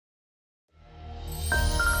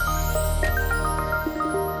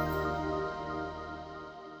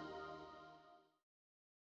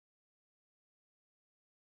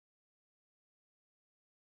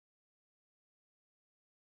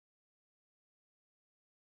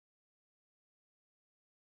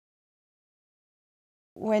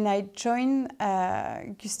when I joined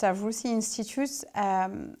Gustave Roussy Institute,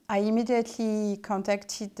 I immediately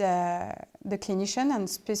contacted the clinician, and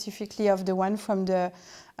specifically of the one from the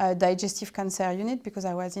digestive cancer unit, because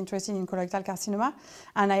I was interested in colorectal carcinoma.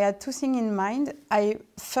 And I had two things in mind. I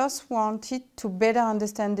first wanted to better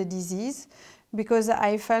understand the disease, because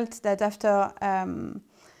I felt that after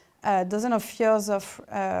dozens of years of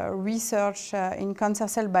research in cancer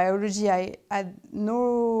cell biology, I had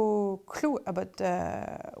no clue about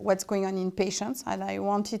what's going on in patients, and I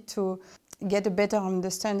wanted to get a better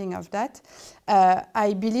understanding of that.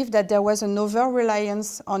 I believe that there was an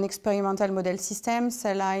over-reliance on experimental model systems,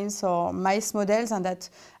 cell lines or mice models, and that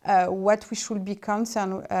what we should be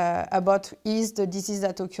concerned about is the disease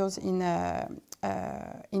that occurs in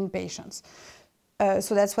patients.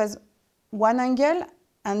 So that was one angle.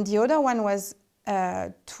 And the other one was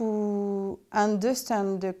to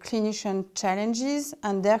understand the clinician challenges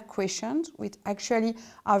and their questions, which actually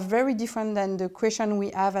are very different than the question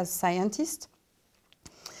we have as scientists.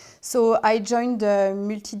 So I joined the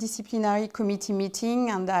multidisciplinary committee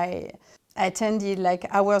meeting, and I attended like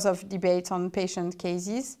hours of debate on patient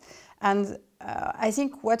cases. And I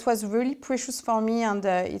think what was really precious for me, and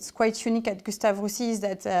it's quite unique at Gustave Roussy, is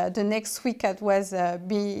that the next week I was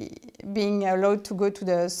being allowed to go to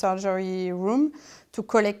the surgery room to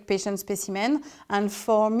collect patient specimens. And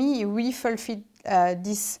for me, it really fulfilled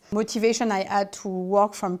this motivation I had to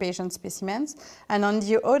work from patient specimens. And on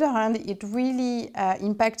the other hand, it really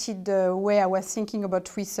impacted the way I was thinking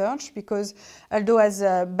about research, because although as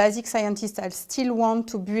a basic scientist, I still want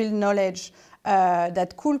to build knowledge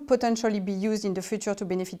that could potentially be used in the future to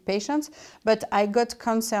benefit patients, but I got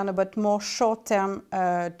concerned about more short-term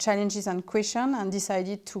challenges and questions, and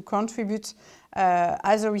decided to contribute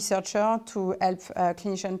as a researcher to help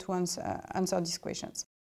clinicians to answer these questions.